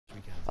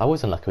I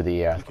was unlucky with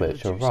the ERS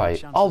glitch, you're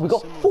right. Oh, we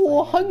got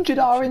 400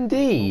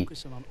 R&D!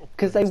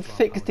 Because they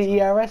fixed the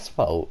ERS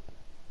fault.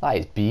 That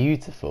is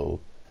beautiful.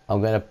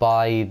 I'm going to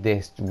buy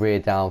this rear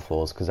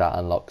downforce because that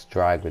unlocks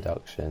drag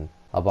reduction.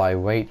 I'll buy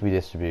weight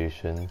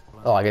redistribution.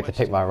 Oh, I get to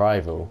pick my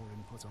rival.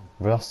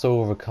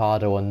 Russell,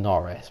 Ricardo or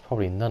Norris?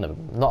 Probably none of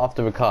them. Not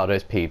after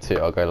Ricardo's P2,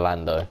 I'll go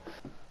Lando.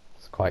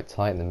 It's quite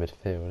tight in the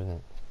midfield, isn't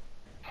it?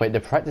 Wait,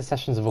 the practice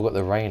sessions have all got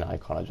the rain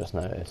icon, I just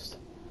noticed.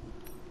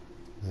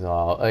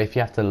 Oh, if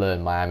you have to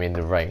learn Miami in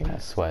the rain, I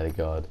swear to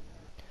God.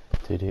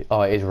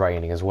 Oh, it is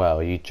raining as well.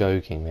 Are you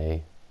joking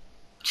me?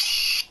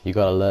 You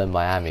gotta learn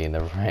Miami in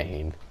the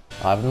rain.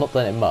 I've not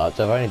done it much.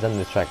 I've only done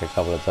this track a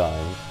couple of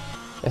times.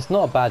 It's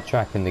not a bad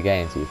track in the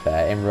game, to be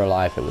fair. In real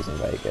life, it wasn't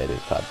very good. It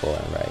was quite a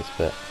boring race,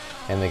 but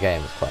in the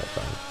game, it's quite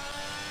fun.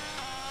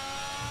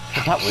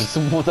 That was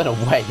more than a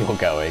way you're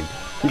going.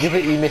 You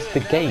completely missed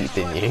the gate,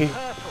 didn't you?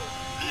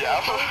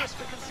 Yeah.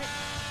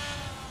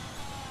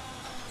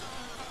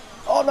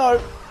 Oh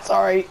no!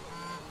 Sorry!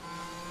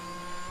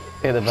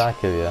 Hit the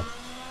back of you.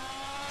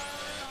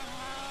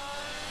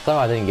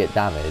 Somehow I didn't get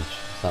damaged,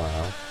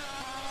 somehow.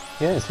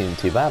 You don't seem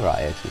too bad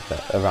right here,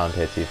 around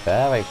here, to be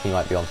fair. I reckon you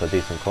might be on for a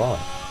decent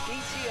quality.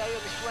 ETA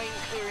of this rain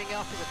clearing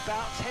up is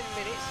about 10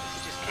 minutes. This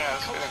is just Yeah,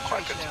 it's feeling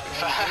quite good to be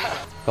fair.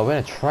 God, we're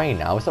in a train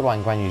now. It's not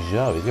like Guan Yu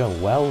Zhou. He's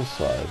going well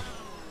slow. I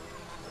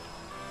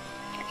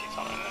think he's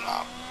on in and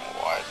out.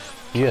 Wide.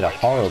 You had a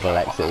horrible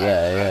exit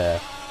there, yeah.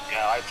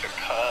 Yeah, I took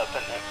curb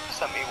and it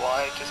sent me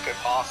wide, just go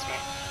past me.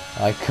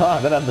 I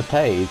can't, I don't have the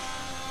pace.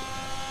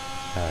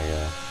 There we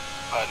go.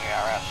 Burning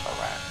RS, I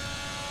ran.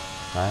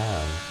 I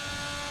am.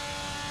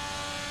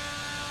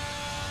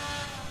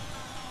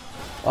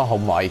 Oh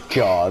my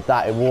God,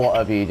 what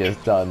have you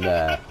just done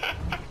there?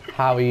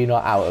 How are you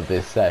not out of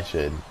this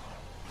session?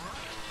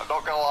 I'm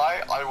not gonna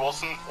lie, I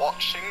wasn't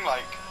watching,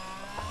 like,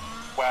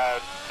 where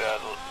the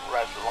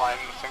red line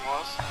thing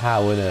was.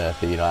 How on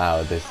earth are you not out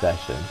of this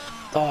session?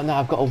 Oh no,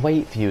 I've got to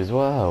wait for you as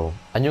well.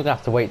 And you're going to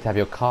have to wait to have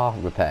your car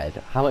repaired.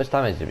 How much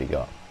damage have you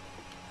got?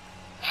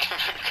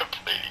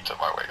 Completely took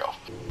my wig off.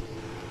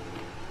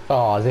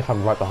 Oh, as if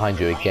I'm right behind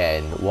you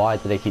again. Why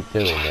do they keep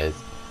doing this?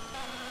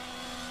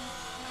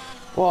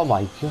 Oh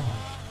my God.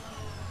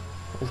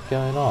 What's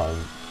going on?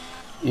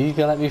 Are you going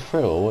to let me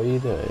through or what are you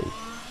doing?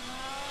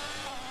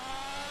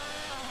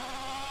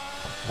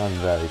 I'm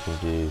very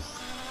confused.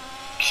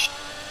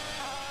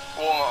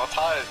 Warm up the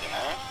tyres, you know?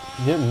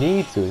 You don't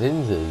need to, it's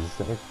Inzers.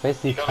 They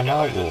basically come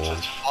out warm.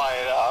 Just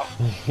fire it up.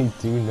 You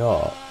do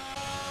not.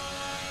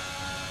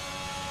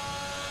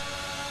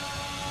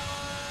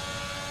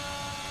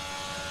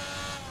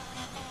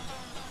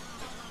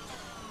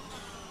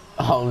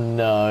 Oh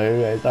no,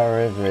 it's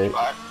horrific.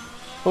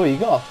 Oh, you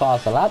got a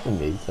faster lap than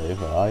me so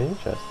far,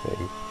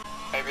 interesting.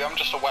 Maybe I'm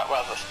just a wet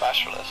weather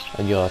specialist.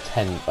 And you're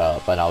 10th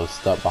up and I was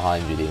stuck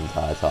behind you the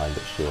entire time,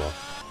 but sure.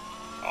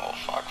 Oh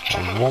fuck.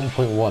 I'm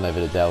 1.1 over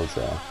the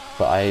Delta.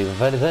 But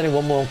there's only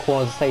one more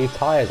corner to save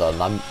tyres on.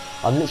 I'm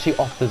literally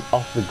off the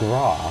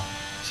grass.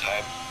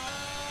 Same.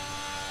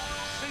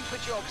 super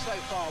job so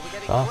far. We're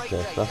getting That's great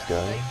good, data. that's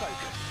good. Stay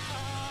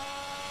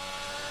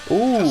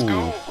focused.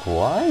 Ooh,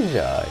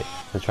 quasi.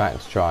 The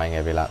track's trying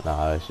every lap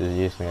now. It's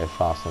just going to go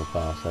fast and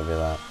fast every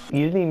lap.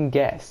 You didn't even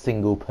get a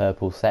single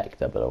purple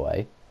sector, by the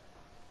way.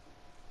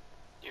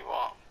 You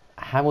what?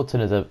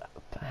 Hamilton has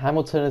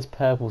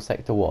purple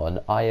sector 1,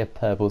 I have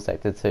purple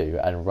sector 2,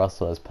 and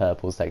Russell has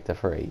purple sector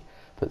 3.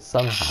 But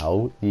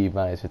somehow you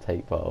managed to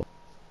take both.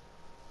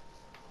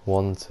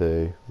 1,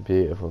 2,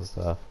 beautiful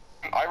stuff.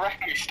 I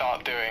reckon we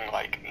start doing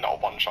like not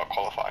one-shot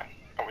qualifying,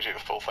 and we do the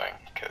full thing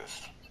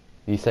because.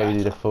 You say we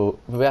do the full.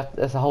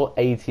 That's a whole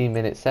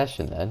 18-minute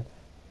session then.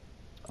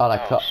 Oh, I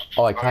can't.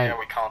 Yeah,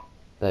 we can't.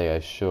 There you go.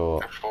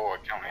 Short. Go forward,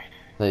 can we?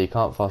 No, you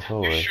can't fast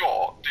forward. Do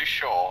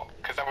short,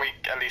 because then we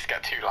at least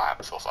get 2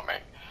 laps or something.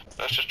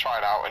 Let's just try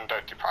it out and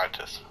don't do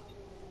practice.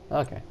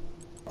 Okay.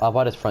 I'll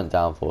buy this front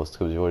downforce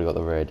because we've already got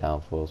the rear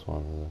downforce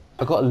one.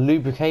 I got a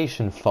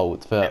lubrication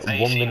fault for It's 1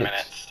 18 minute.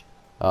 minutes.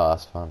 Oh,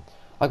 that's fine.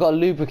 I got a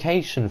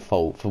lubrication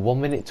fault for 1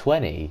 minute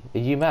 20. Are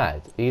you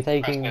mad? Are you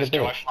taking the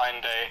Do I bit?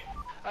 find a...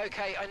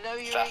 Okay, I know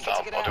you're That's eager to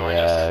up, get or out. do I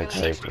Yeah, just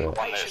okay, stick with cool. the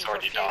one that's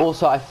already done?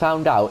 Also, I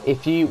found out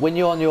when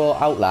you're on your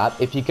outlap,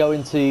 if you go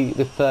into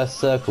the first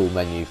circle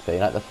menu thing,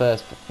 like the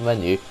first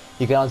menu,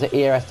 you go down to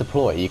ERS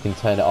deploy. You can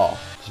turn it off.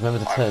 Just remember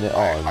to turn it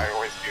on. I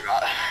always do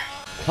that.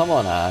 Come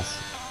on, ass.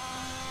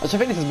 Actually, I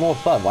think this is more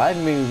fun. Why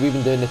haven't we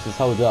been doing this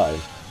whole time?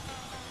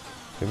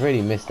 We've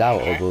really missed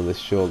out on all this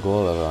short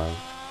qualifying.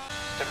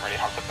 Didn't really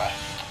have the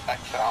best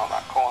exit out of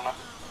that corner.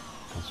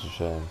 That's a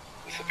shame.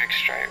 It's a big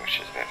straight, which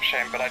is a bit of a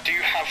shame, but I do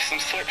have some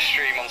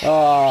slipstream on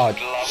Oh, which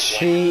is lovely.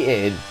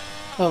 cheating!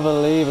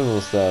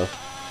 Unbelievable stuff.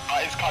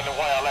 That is kind of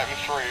why I let him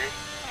through,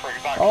 for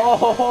exactly.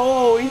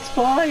 Oh, he's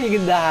flying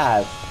in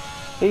that!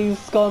 He's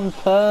gone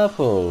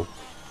purple.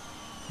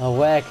 Now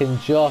where can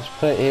Josh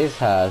put his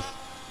Haas?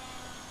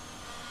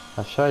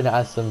 I've shown it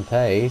has some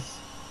pace.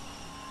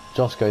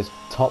 Josh goes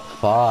top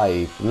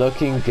 5,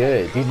 looking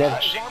good. You've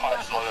Actually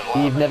quite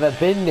solid. never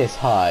been this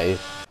high.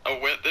 Oh,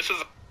 this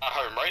is a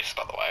home race,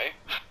 by the way.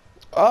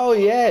 Oh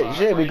yeah,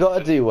 shit, we got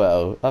to do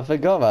well. I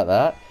forgot about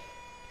that.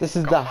 This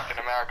is Got like an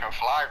American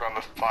flag on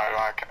the side of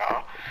our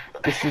car.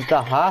 This is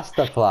the Haas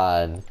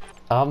plan.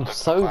 I'm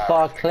so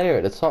far clear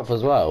at the top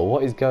as well.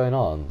 What is going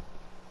on?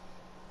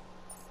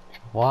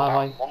 Why am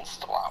I?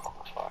 Monster lap on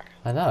the flag.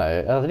 I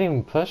know. I didn't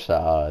even push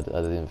that hard.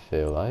 I didn't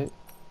feel like.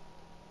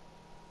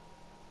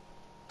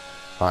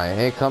 Right,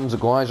 here comes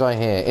Guajai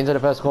here, into the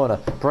first corner,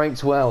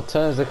 brakes well,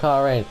 turns the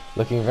car in,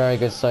 looking very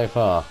good so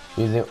far,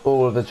 using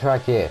all of the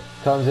track here,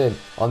 comes in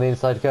on the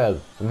inside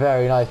curb,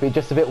 very nice, but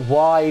just a bit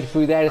wide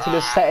through there, it's going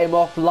to set him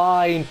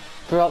offline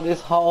throughout this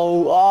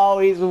hole. Oh,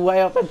 he's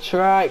way off the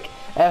track,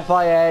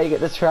 FIA, get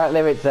the track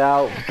limits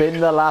out,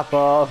 bin the lap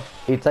off,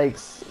 he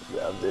takes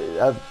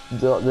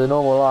the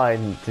normal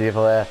line to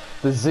there,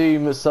 the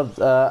Zoom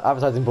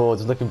advertising board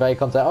is looking very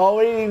content. Oh,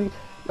 he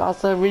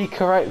has to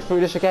recorrect through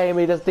the chicane,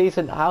 he does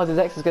decent. How's his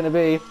exit going to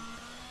be?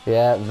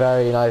 Yeah,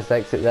 very nice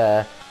exit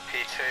there.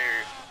 P2.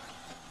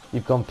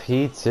 You've gone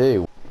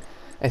P2.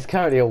 It's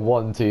currently a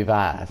 1-2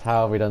 Haas.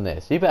 How have we done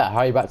this? You better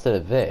hurry back to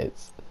the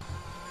pits.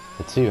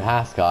 The two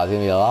Haas cars are going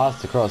to be the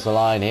last to cross the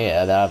line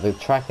here. They have the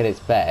track at its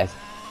best.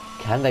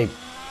 Can they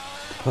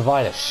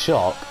provide a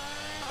shock?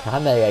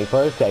 Can they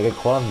both get a good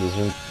quality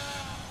position?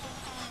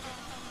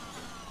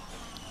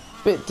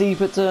 Bit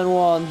deep at turn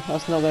 1.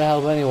 That's not going to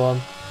help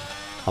anyone.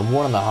 I'm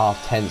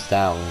 1.5 tenths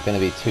down. I'm going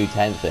to be 2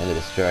 tenths at the end of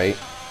the straight.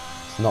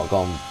 It's not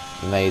gone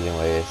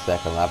amazingly this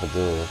second lap at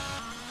all.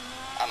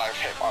 And I've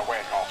hit my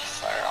wing off,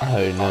 so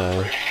Oh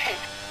no.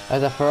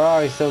 There's a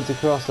Ferrari still to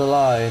cross the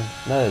line.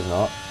 No, there's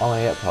not. I'm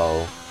going to get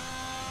pole.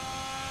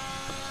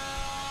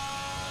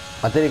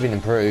 I didn't even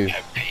improve.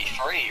 Yeah,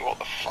 P3, what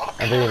the fuck?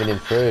 I didn't even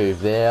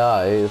improve.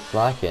 Yeah, it's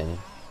slacking.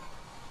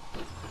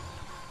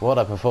 What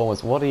a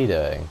performance. What are you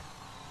doing?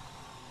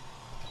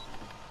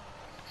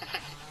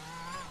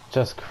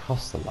 Just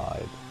cross the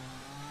line.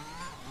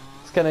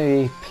 It's going to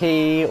be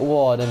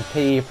P1 and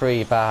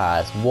P3 for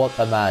Haas. What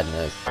a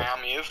madness.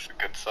 Miami is a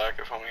good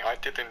circuit for me. I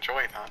did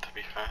enjoy that, to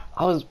be fair.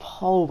 I was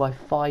pole by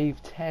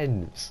 5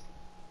 tenths.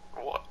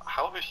 What?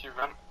 How have you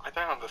run? I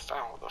don't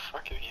understand. What the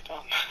fuck have you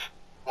done?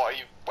 What are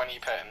you? When are you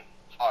pitting?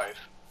 5.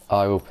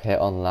 I will pit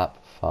on lap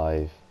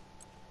 5.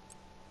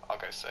 I'll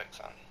go 6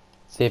 then.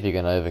 See if you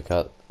can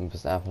overcut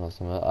Verstappen or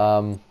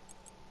something.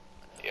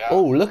 Yeah.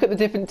 Oh, look at the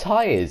different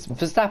tyres.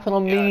 Verstappen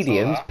on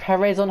mediums,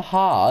 Perez on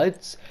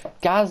hards,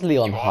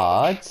 Gasly on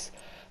hards,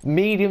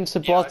 mediums for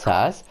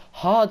Bottas,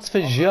 hards for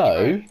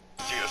Zhou.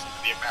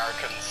 The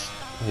Americans.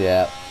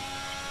 Yeah.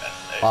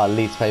 Our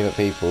least favourite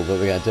people, but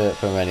we're going to do it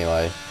for them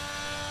anyway.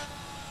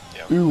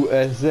 Yep.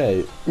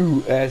 USA,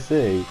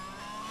 USA.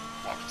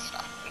 Come on,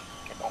 Verstappen.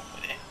 Come on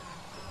with it.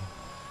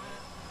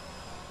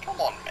 Come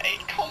on,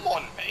 mate. Come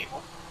on, mate.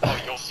 Oh,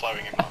 you're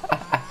slowing him up.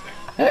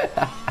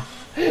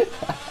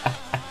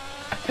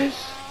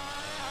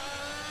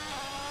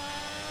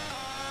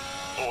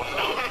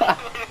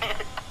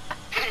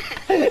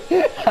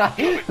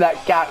 That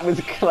gap was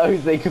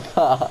closing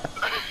fast.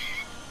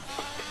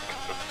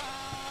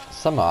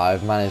 Somehow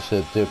I've managed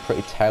to do a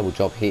pretty terrible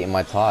job heating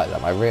my tyres.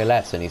 My rear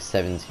left's only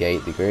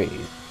 78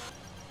 degrees.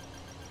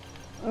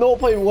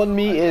 0.1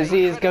 metres,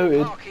 he is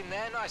goated.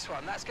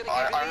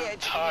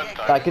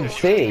 I can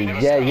see,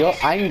 yeah, you're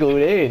angled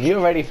in.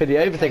 You're ready for the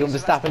overtake on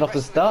Verstappen off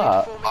the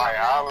start. I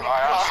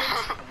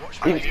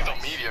am. He's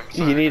on medium,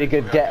 so you need a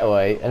good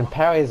getaway, and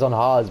Perez on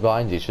hards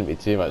behind you shouldn't be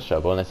too much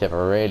trouble unless you have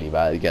a really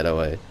bad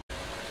getaway.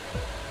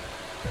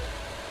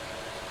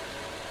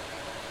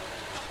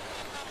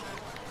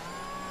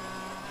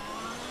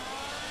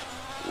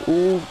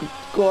 Oh,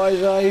 gosh,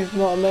 he's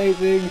not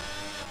amazing.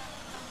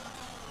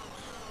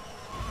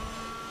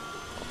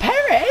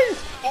 Perez?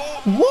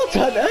 What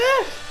on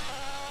earth?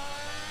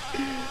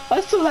 I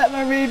saw that in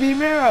my rearview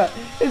mirror.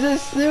 It's a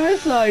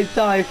suicide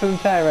dive from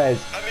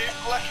Perez. And he's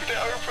left it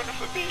open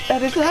for me.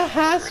 And it's a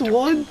Haas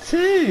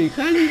 1-2.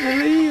 Can you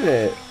believe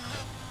it?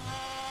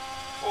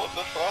 What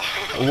the fuck?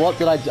 What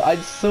did I do? I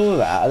saw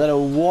that. I don't know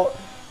what.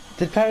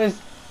 Did Perez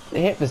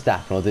hit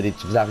Verstappen or did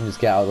Verstappen just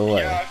get out of the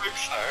way? Yeah, I think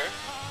so.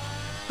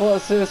 What a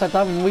suicide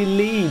dive. We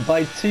lead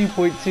by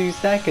 2.2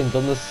 seconds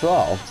on the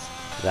softs.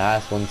 The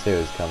Haas 1-2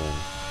 is coming.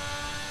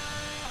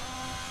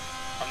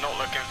 I'm not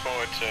looking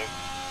forward to.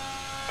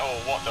 Oh,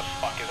 what the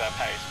fuck is that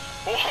pace?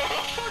 What the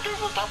fuck is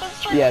Verstappen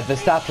straight? Yeah,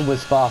 Verstappen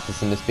was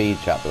fastest in the speed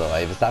trap, by the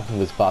way. Verstappen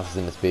was fastest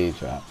in the speed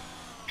trap.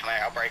 Can I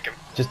outbrake him?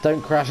 Just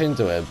don't crash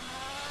into him.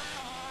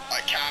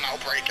 I can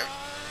outbrake him.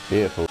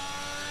 Beautiful.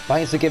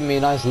 Thanks for giving me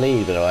a nice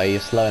lead, by the way. You're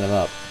slowing him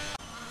up.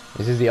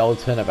 This is the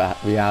alternate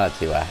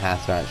reality where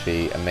Haas are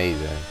actually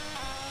amazing.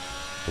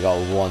 We got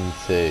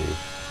 1-2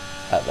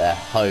 at their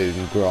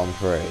home Grand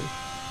Prix.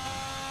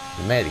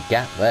 You made a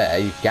gap there.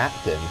 You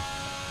gapped him.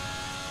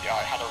 Yeah,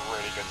 I had a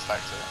really good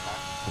start to it, man.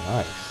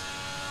 Nice.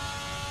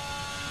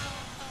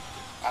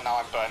 And now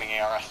I'm burning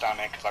ERS down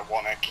here because I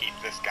want to keep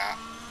this gap.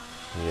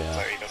 Yeah.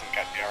 So he doesn't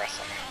get ERS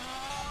on me.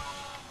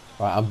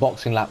 Right, I'm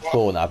boxing lap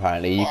 4 now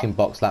apparently. You can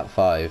box lap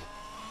 5.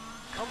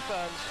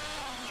 Confirmed.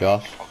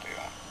 Josh? I'll do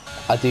that.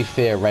 I do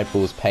fear Red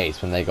Bull's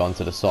pace when they go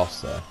onto the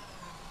softs though. Yeah.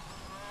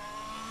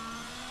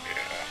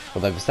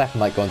 Although Verstappen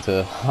might go onto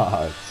the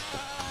hards.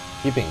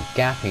 You've been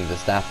gapping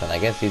Verstappen. I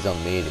guess he's on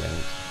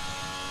mediums.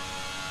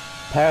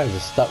 Perez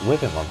is stuck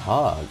with him on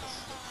hards.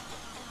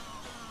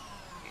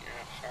 Yeah,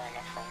 fair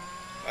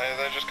enough.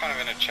 They're just kind of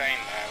in a chain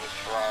there with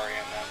Ferrari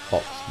and then...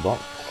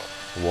 Box.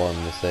 One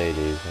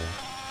Mercedes. Yeah.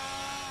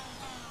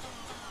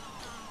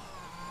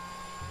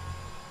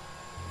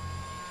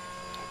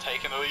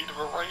 Taking the lead of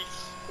a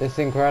race. It's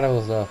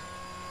incredible stuff.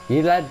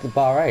 You led the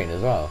Bahrain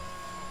as well.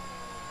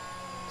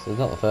 So it's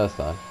not the first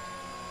time.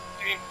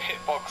 I mean, pit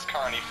box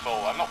currently full.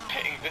 I'm not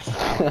pitting this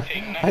time, I'm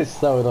pitting next. It's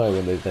so annoying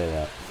when they say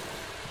that.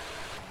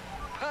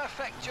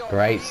 Perfect job.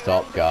 Great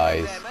stop,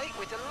 guys. There, mate.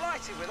 We're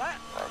delighted with that.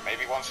 Bro,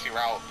 maybe once you're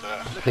out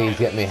the... Please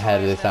get me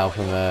ahead of this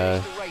Alfa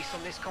Romeo. Race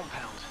on this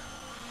compound.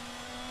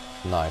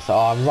 Nice. Oh,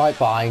 I'm right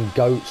behind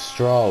Goat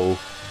Stroll.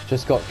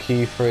 Just got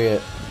Q3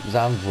 at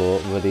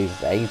Zandvoort, but he's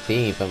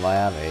 18th at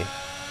Miami.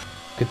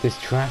 Could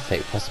this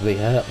traffic possibly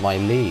hurt my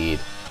lead?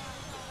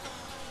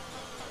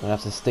 I'm gonna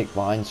have to stick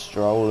behind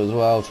Stroll as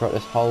well throughout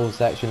this whole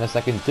section unless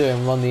I can do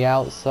him on the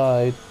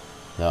outside.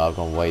 No, I've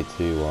gone way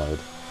too wide.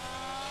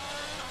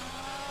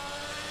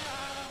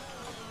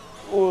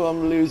 Oh,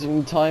 I'm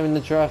losing time in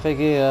the traffic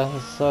here.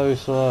 It's so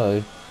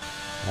slow.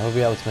 I'll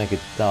be able to make a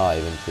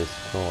dive into this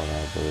corner,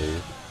 I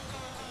believe.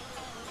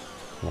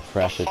 On a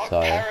fresher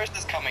tyre. Perez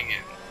is coming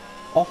in.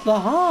 Off the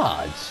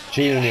hards!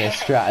 Genius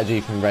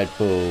strategy from Red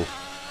Bull.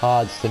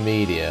 Hards to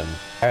medium.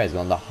 Perez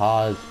on the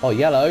hard. Oh,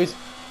 yellows!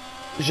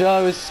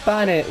 Joe has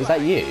span it. Is that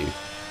you?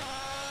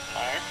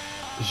 No.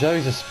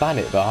 Joe's just span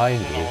it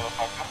behind you.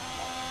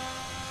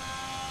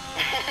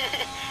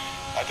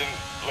 I didn't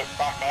look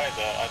back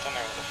either. I don't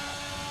know what the fuck.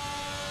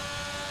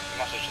 He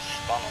must have just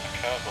spun on a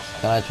curve or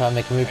something. Can I try and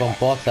make a move on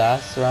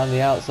Bottas around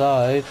the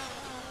outside?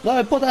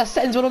 No, Bottas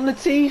sends one on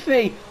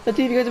Latifi!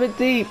 Latifi goes a bit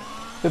deep.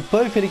 We're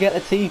both going to get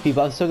Latifi,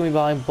 but I'm still going to be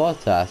behind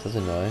Bottas. That's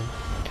annoying.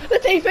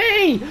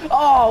 Latifi!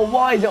 Oh,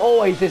 why is it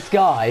always this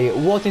guy?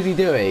 What is he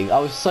doing? I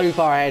was so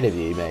far ahead of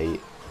you,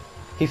 mate.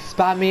 He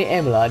spammed me at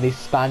Imola and he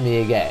spammed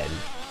me again.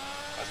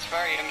 That's a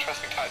very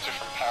interesting tactic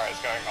from Perez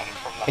going on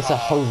from the It's a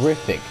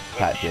horrific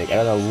tactic. I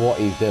don't know what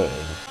he's doing.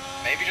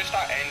 Maybe just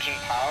that engine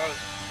power is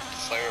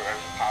so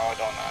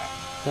overpowered on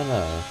I don't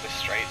know. this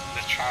straight.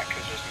 This track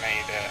has just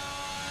made us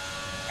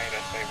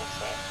able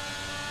to...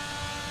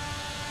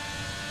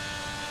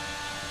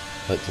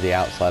 Look to the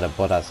outside of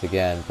Bottas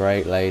again.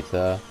 Brake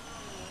later.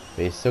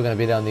 But he's still going to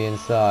be down the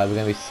inside. We're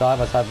going to be side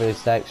by side for this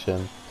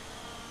section.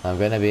 I'm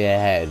going to be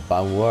ahead,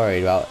 but I'm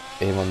worried about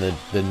him on the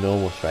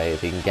normal straight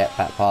if he can get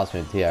back past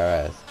me with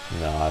TRS.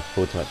 No, I've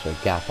pulled too much of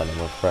a gap on him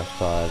with fresh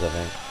tyres, I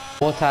think.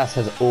 Bottas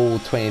has all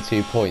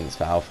 22 points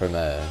for Alfa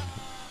Romeo.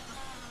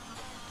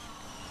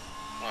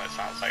 Well, it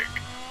sounds like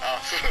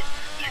us.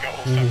 You got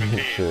all 17.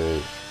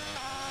 True.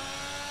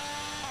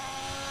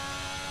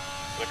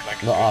 Look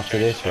like Not after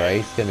this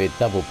race. It's going to be a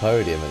double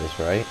podium at this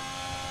rate.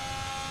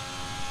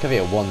 It's going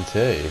to be a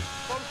 1-2.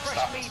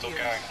 Verstappen's still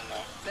going on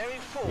there. They're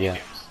in fourth. Yeah.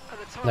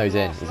 No, he's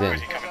in. He's in.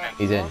 Is he coming in?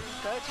 He's in.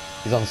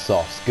 He's on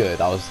softs. Good.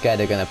 I was scared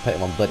they're going to put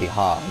him on bloody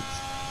hards.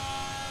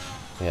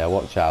 Yeah,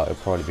 watch out.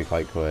 It'll probably be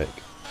quite quick.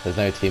 There's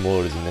no team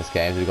orders in this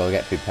game, so we've got to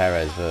get through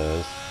Perez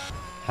first.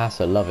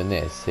 Haas are loving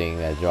this, seeing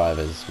their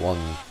drivers well,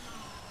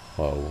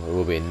 it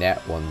will be a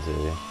net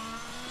 1-2.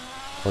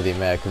 For the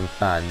American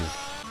fans.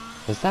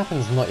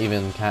 Verstappen's not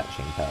even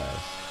catching Perez.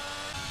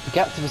 The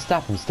gap to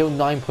Verstappen still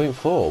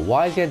 9.4.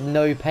 Why has he had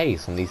no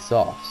pace on these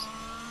softs?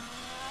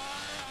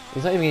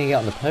 He's not even going to get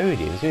on the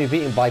podium. He's going to be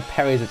beaten by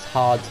Perez's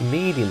hard to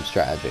medium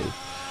strategy.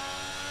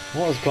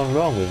 What has gone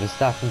wrong with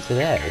Verstappen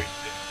today?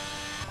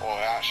 Well,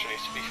 actually,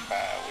 to be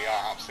fair, we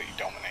are absolutely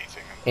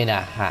dominating him. In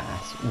a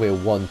Haas, we're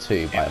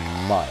 1-2 by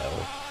a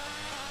mile.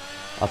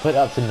 I put it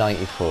up to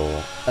 94.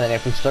 And then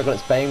if we struggle at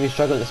Spain, we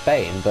struggle at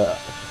Spain. But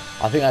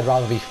I think I'd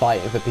rather be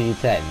fighting for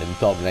P10 than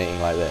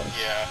dominating like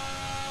this. Yeah.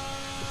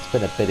 It's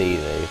been a bit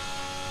easy.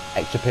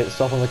 Extra pit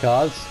stop on the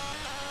cards.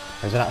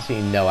 There's been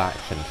absolutely no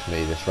action for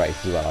me this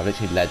race as well. I've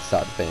literally led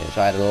start to finish.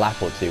 I had a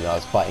lap or two when I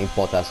was fighting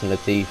Bottas and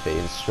Latifi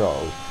and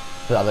Stroll.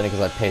 But that was only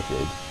because I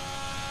pitted.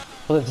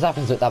 Well,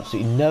 Verstappen's looked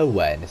absolutely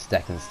nowhere in his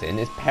second stint.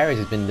 It's Perez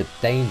has been the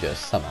danger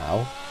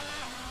somehow.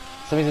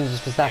 For some reason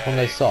just Verstappen on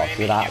those softs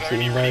with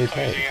absolutely no pace.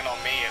 Closing in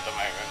on me at the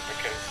moment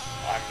because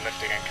I'm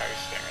lifting and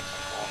coasting at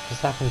some point.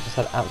 Verstappen's just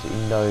had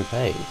absolutely no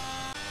pace.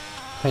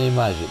 Can you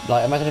imagine?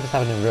 Like, imagine if it's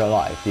happened in real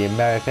life. The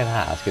American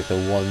Haas gets a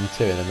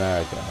 1-2 in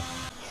America.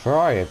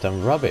 Ferrari have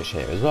done rubbish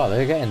here as well.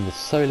 They're getting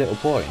so little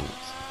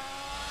points.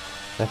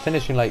 They're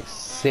finishing like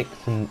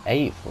 6th and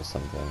 8th or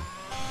something.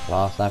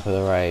 Last lap of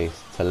the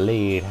race to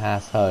lead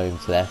Haas home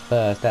to their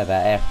first ever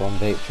F1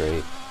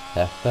 victory.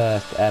 Their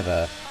first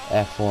ever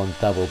F1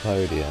 double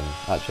podium.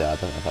 Actually, I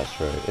don't know if that's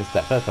true. It's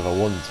their first ever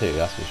 1-2,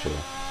 that's for sure.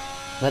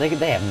 No, they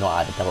have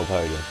not had a double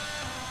podium.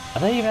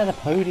 Have they even had a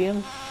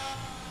podium?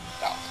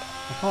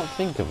 I can't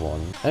think of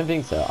one. I don't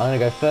think so. I'm going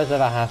to go first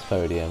ever Haas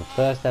podium.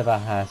 First ever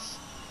Haas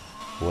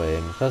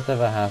win. First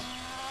ever Haas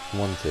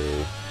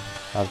 1-2.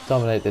 I've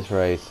dominated this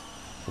race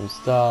from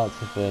start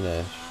to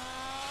finish.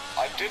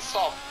 I did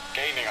start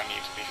gaining on you,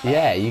 to be fair.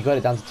 Yeah, you got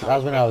it down to... That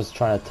was when I was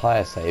trying to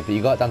tyre save, but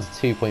you got it down to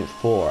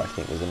 2.4, I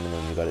think was the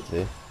minimum you got it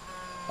to.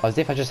 As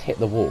if I just hit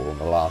the wall on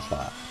the last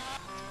lap.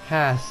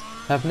 Haas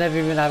have never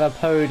even had a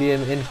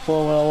podium in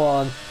Formula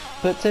 1,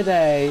 but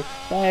today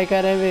they're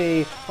going to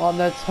be on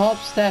the top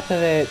step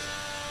of it.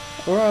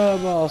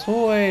 Ramos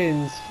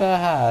wins for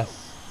Haas.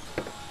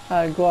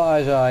 And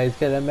Guaja is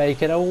going to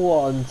make it a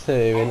 1-2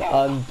 in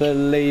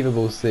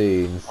unbelievable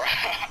scenes.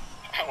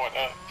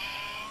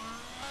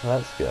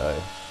 Let's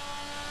go.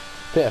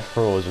 Bit of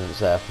fraudulence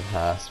there from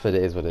Haas, but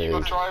it is what it You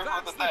is. got driver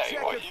of the day.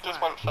 What? You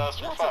just went first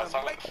from first.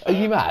 I went Are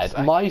you mad?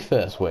 second. My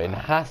first win,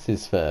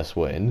 Haas's first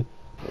win.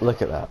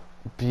 Look at that.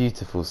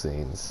 Beautiful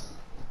scenes.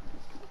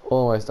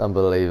 Almost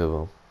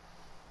unbelievable.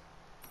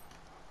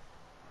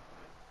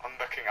 I'm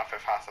looking up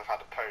if Haas have had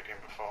a podium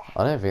before.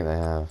 I don't think they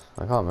have.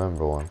 I can't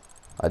remember one.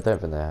 I don't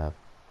think they have.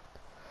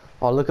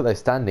 Oh, look at those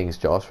standings,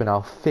 Josh. We're now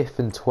 5th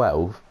and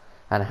 12,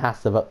 and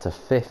Haas have up to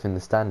 5th in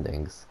the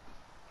standings.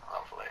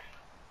 Lovely.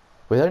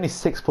 We're only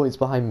 6 points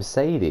behind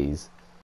Mercedes.